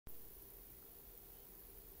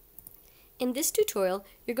In this tutorial,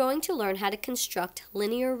 you're going to learn how to construct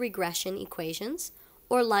linear regression equations,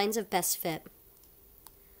 or lines of best fit.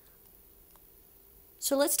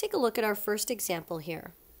 So let's take a look at our first example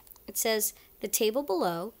here. It says, the table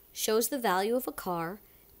below shows the value of a car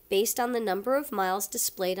based on the number of miles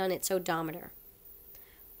displayed on its odometer.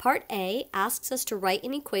 Part A asks us to write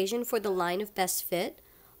an equation for the line of best fit,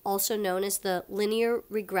 also known as the linear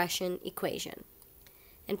regression equation.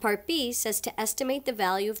 And Part B says to estimate the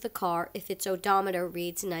value of the car if its odometer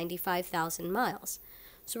reads 95,000 miles.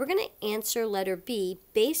 So we're going to answer letter B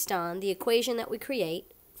based on the equation that we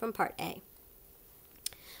create from Part A.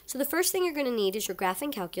 So the first thing you're going to need is your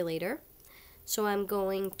graphing calculator. So I'm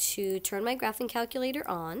going to turn my graphing calculator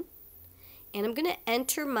on, and I'm going to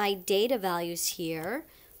enter my data values here.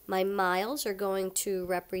 My miles are going to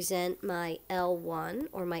represent my L1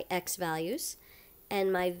 or my X values,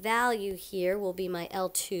 and my value here will be my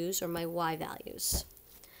L2s or my Y values.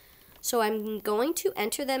 So I'm going to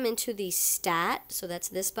enter them into the stat, so that's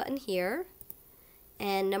this button here,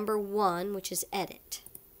 and number 1, which is edit.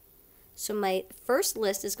 So my first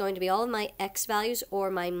list is going to be all of my X values or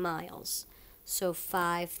my miles. So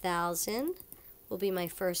 5,000 will be my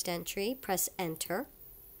first entry, press enter.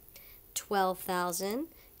 12,000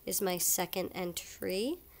 is my second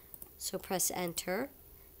entry, so press enter.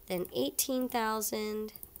 Then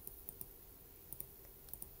 18,000,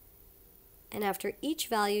 and after each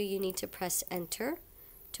value you need to press enter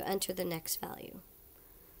to enter the next value.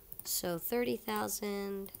 So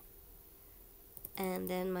 30,000, and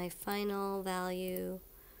then my final value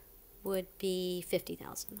would be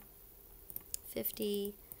 50,000.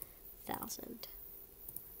 50,000.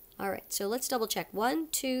 Alright, so let's double check. 1,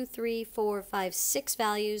 2, 3, 4, 5, 6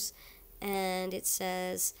 values, and it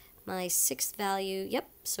says my sixth value, yep,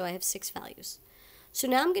 so I have 6 values. So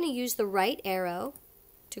now I'm going to use the right arrow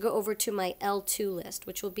to go over to my L2 list,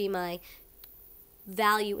 which will be my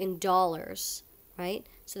value in dollars, right?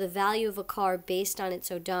 So the value of a car based on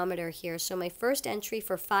its odometer here. So my first entry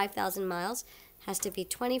for 5,000 miles has to be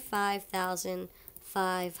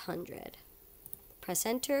 25,500. Press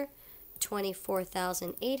enter.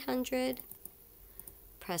 24,800.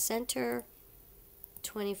 Press enter.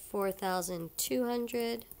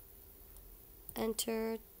 24,200.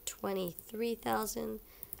 Enter.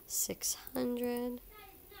 23,600.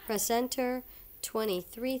 Press enter.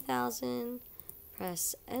 23,000.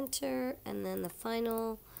 Press enter, and then the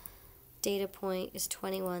final data point is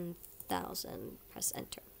 21,000. Press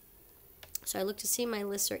enter. So I look to see my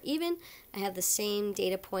lists are even. I have the same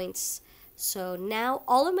data points. So now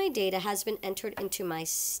all of my data has been entered into my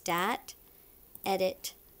stat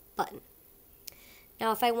edit button.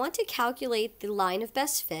 Now if I want to calculate the line of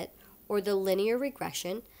best fit or the linear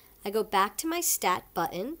regression, I go back to my stat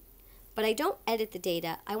button, but I don't edit the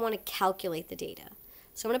data. I want to calculate the data.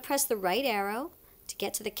 So I'm going to press the right arrow to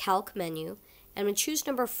get to the calc menu, and I'm going to choose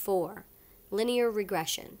number 4, linear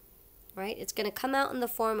regression. Right? It's going to come out in the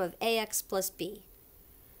form of ax plus b.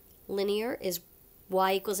 Linear is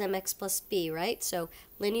y equals mx plus b, right? So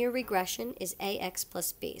linear regression is ax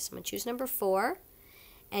plus b. So I'm going to choose number 4.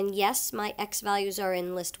 And yes, my x values are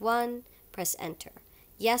in list 1. Press enter.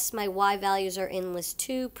 Yes, my y values are in list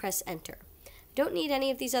 2. Press enter. I don't need any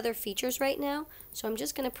of these other features right now, so I'm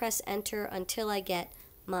just going to press enter until I get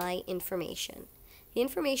my information. The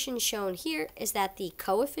information shown here is that the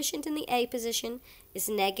coefficient in the A position is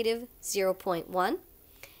negative 0.1,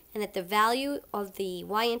 and that the value of the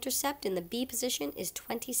y-intercept in the B position is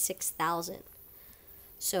 26,000.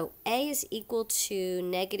 So A is equal to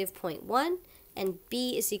negative 0.1 and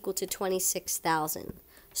B is equal to 26,000.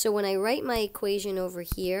 So when I write my equation over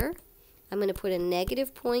here, I'm going to put a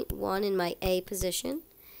negative 0.1 in my A position,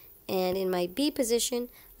 and in my B position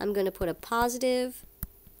I'm going to put a positive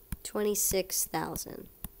 26,000.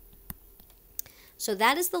 So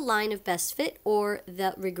that is the line of best fit or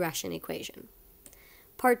the regression equation.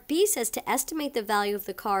 Part B says to estimate the value of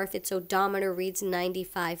the car if its odometer reads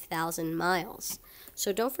 95,000 miles.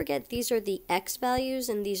 So don't forget these are the X values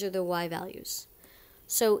and these are the Y values.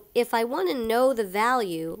 So if I want to know the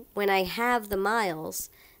value when I have the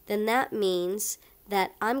miles, then that means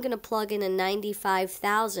that I'm going to plug in a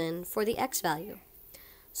 95,000 for the X value.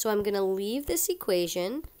 So I'm going to leave this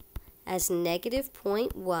equation as negative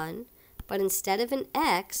 0.1, but instead of an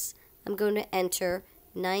X, I'm going to enter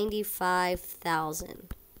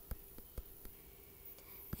 95,000.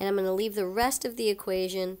 And I'm going to leave the rest of the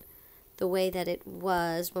equation the way that it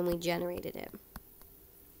was when we generated it.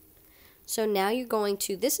 So now you're going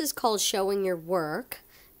to, this is called showing your work,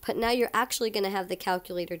 but now you're actually going to have the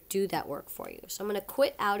calculator do that work for you. So I'm going to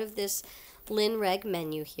quit out of this LinReg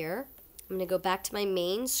menu here. I'm going to go back to my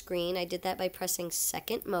main screen. I did that by pressing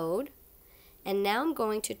second mode. And now I'm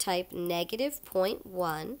going to type negative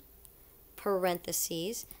 0.1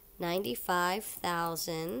 parentheses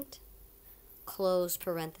 95,000 close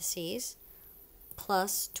parentheses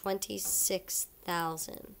plus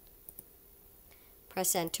 26,000.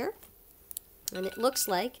 Press enter, and it looks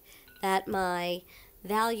like that my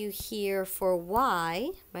value here for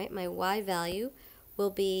y, right, my y value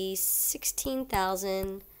will be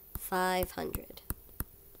 16,500.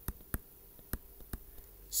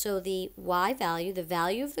 So the y value, the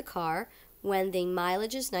value of the car, when the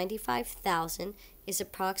mileage is 95,000, is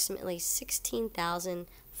approximately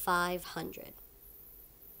 16,500.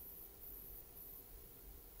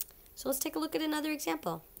 So let's take a look at another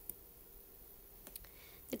example.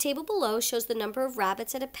 The table below shows the number of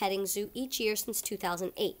rabbits at a petting zoo each year since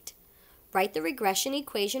 2008. Write the regression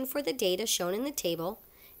equation for the data shown in the table,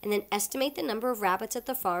 and then estimate the number of rabbits at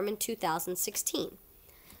the farm in 2016.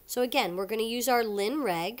 So again, we're going to use our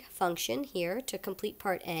linreg function here to complete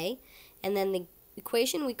part A, and then the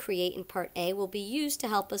equation we create in part A will be used to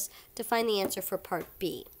help us to find the answer for part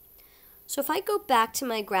B. So if I go back to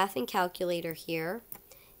my graphing calculator here,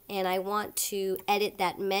 and I want to edit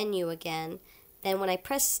that menu again, then when I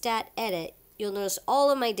press Stat Edit, you'll notice all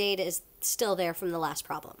of my data is still there from the last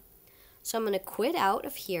problem. So I'm going to quit out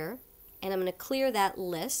of here, and I'm going to clear that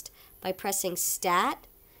list by pressing Stat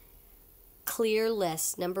Clear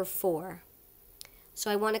List, number 4.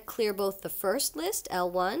 So I want to clear both the first list,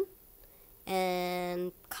 L1,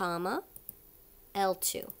 and comma,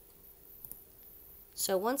 L2.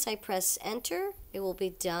 So once I press Enter, it will be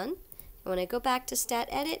done. And when I go back to Stat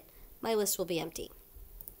Edit, my list will be empty.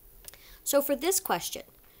 So for this question,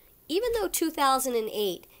 even though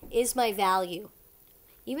 2008 is my value,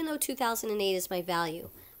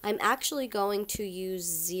 I'm actually going to use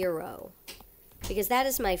 0 because that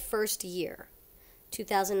is my first year.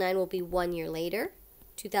 2009 will be 1 year later,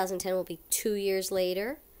 2010 will be 2 years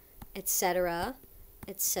later, etc.,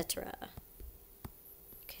 etc.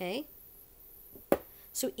 Okay?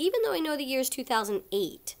 So even though I know the year is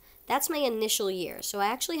 2008, that's my initial year. So I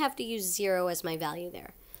actually have to use 0 as my value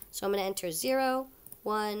there. So I'm going to enter 0,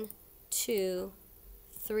 1, 2,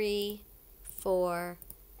 3, 4,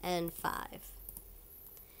 and 5.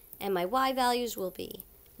 And my y values will be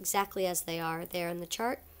exactly as they are there in the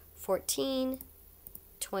chart: 14,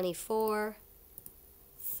 24,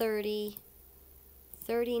 30,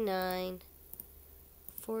 39,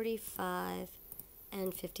 45,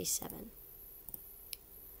 and 57.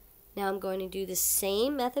 Now I'm going to do the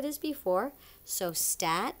same method as before. So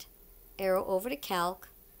stat, arrow over to calc,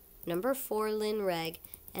 number 4 linreg,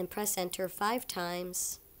 and press enter 5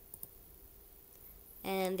 times.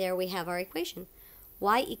 And there we have our equation.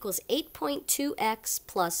 Y equals 8.2x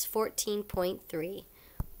plus 14.3.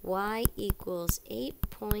 Y equals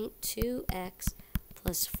 8.2x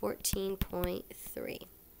plus 14.3.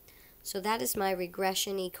 So that is my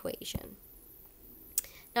regression equation.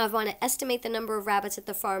 Now if I want to estimate the number of rabbits at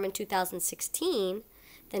the farm in 2016,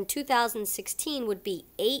 then 2016 would be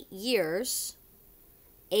 8 years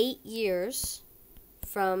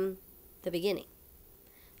from the beginning.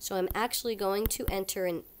 So I'm actually going to enter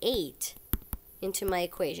an 8 into my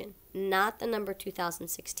equation, not the number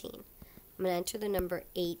 2016. I'm going to enter the number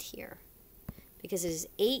 8 here because it is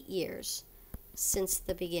 8 years since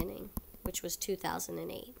the beginning, which was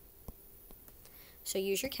 2008. So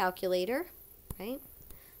use your calculator, right?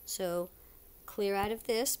 So clear out of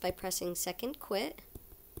this by pressing second quit,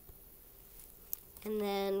 and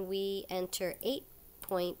then we enter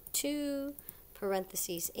 8.2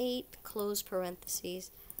 parentheses 8 close parentheses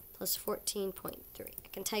plus 14.3. I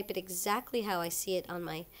can type it exactly how I see it on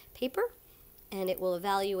my paper, and it will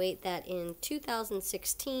evaluate that in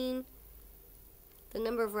 2016 the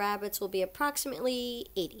number of rabbits will be approximately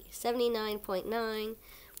 80. 79.9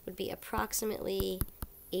 would be approximately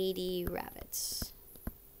 80 rabbits.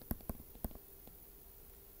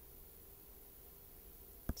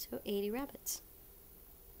 So 80 rabbits.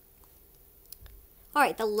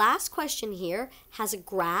 Alright, the last question here has a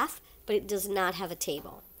graph, but it does not have a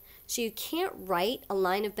table. So you can't write a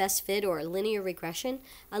line of best fit or a linear regression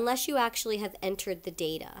unless you actually have entered the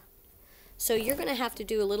data. So you're going to have to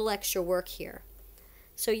do a little extra work here.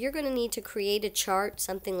 So you're going to need to create a chart,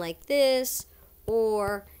 something like this,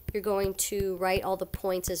 or you're going to write all the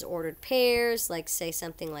points as ordered pairs, like say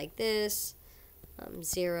something like this,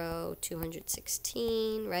 0,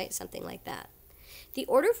 216, right? Something like that. The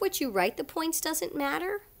order of which you write the points doesn't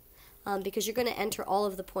matter because you're going to enter all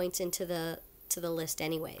of the points into the list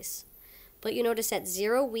anyways. But you notice at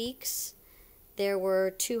 0 weeks, there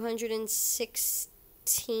were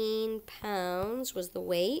 216 pounds was the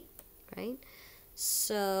weight, right?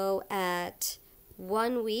 So at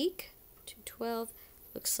 1 week, 212. 12,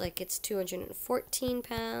 looks like it's 214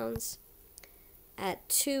 pounds. At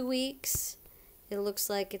 2 weeks, it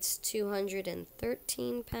looks like it's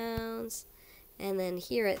 213 pounds. And then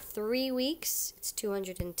here at 3 weeks, it's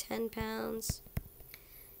 210 pounds.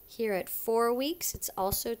 Here at 4 weeks, it's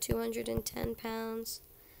also 210 pounds.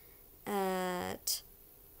 At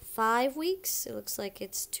 5 weeks, it looks like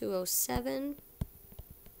it's 207.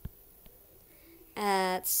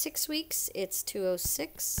 At 6 weeks, it's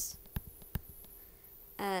 206.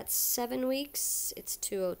 At 7 weeks, it's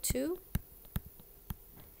 202.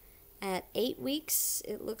 At 8 weeks,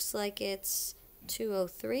 it looks like it's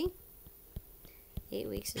 203. 8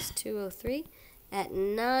 weeks is 203. At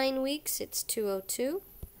 9 weeks, it's 202.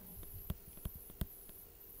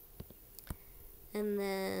 And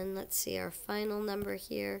then, let's see, our final number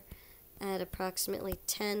here at approximately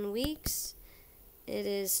 10 weeks, it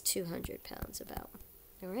is 200 pounds about.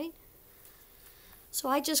 All right? So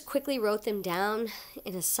I just quickly wrote them down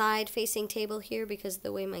in a side-facing table here because of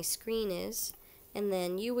the way my screen is. And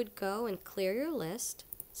then you would go and clear your list.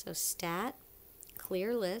 So stat,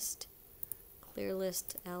 clear list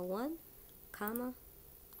L1, comma,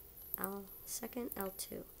 L2,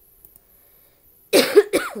 L2.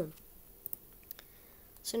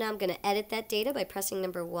 So now I'm going to edit that data by pressing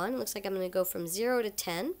number 1. It looks like I'm going to go from 0 to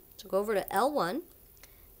 10. So go over to L1,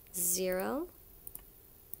 0,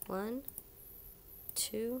 1,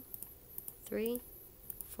 2, 3,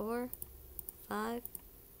 4, 5,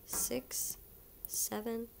 6,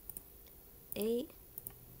 7, 8,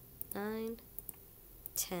 9,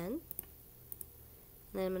 10. And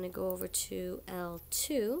then I'm going to go over to L2.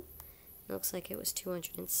 It looks like it was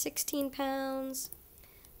 216 pounds.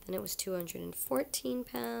 Then it was 214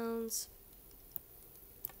 pounds.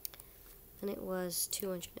 Then it was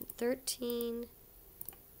 213,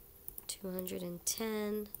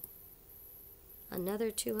 210, another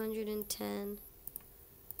 210,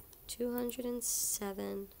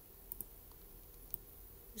 207.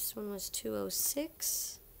 This one was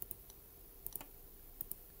 206,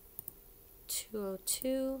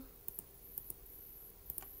 202,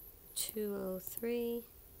 203,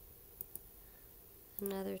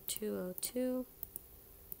 another 202,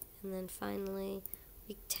 and then finally,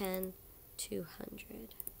 week 10,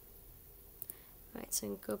 200. Alright, so I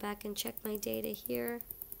can go back and check my data here.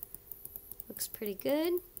 Looks pretty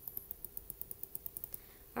good.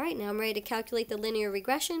 Alright, now I'm ready to calculate the linear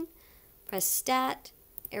regression. Press Stat,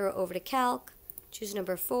 arrow over to Calc, choose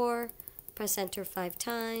number 4, press Enter 5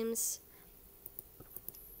 times.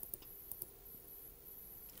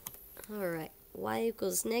 Alright, y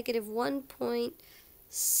equals negative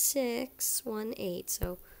 1.618.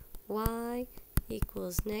 So y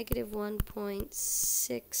equals negative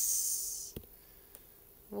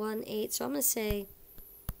 1.618. So I'm going to say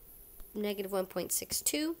negative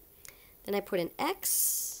 1.62. Then I put an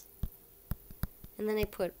x, and then I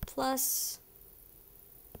put plus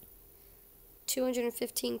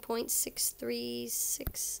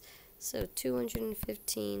 215.636. So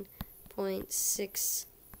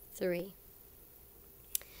 215.63.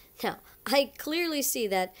 Now, I clearly see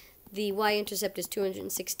that the y-intercept is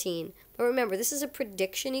 216. But remember, this is a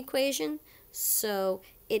prediction equation, so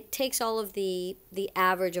it takes all of the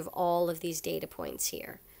average of all of these data points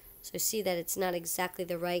here. So see that it's not exactly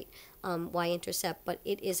the right y-intercept, but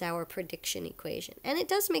it is our prediction equation. And it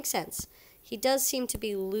does make sense. He does seem to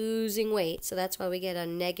be losing weight, so that's why we get a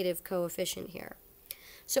negative coefficient here.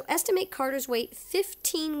 So estimate Carter's weight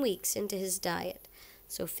 15 weeks into his diet.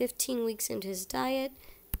 So 15 weeks into his diet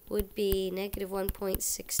would be negative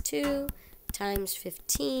 1.62 times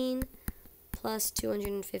 15 plus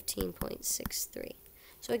 215.63.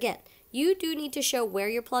 So again, you do need to show where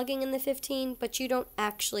you're plugging in the 15, but you don't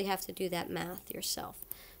actually have to do that math yourself.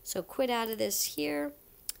 So quit out of this here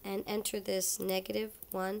and enter this negative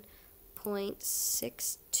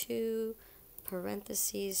 1.62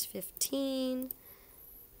 parentheses 15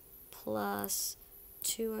 plus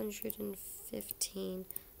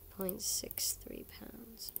 215.63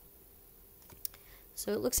 pounds.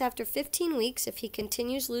 So it looks after 15 weeks, if he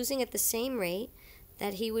continues losing at the same rate,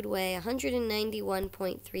 that he would weigh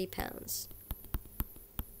 191.3 pounds.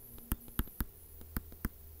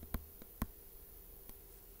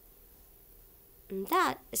 And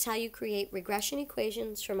that is how you create regression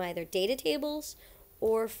equations from either data tables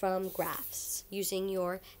or from graphs using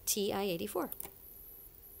your TI-84.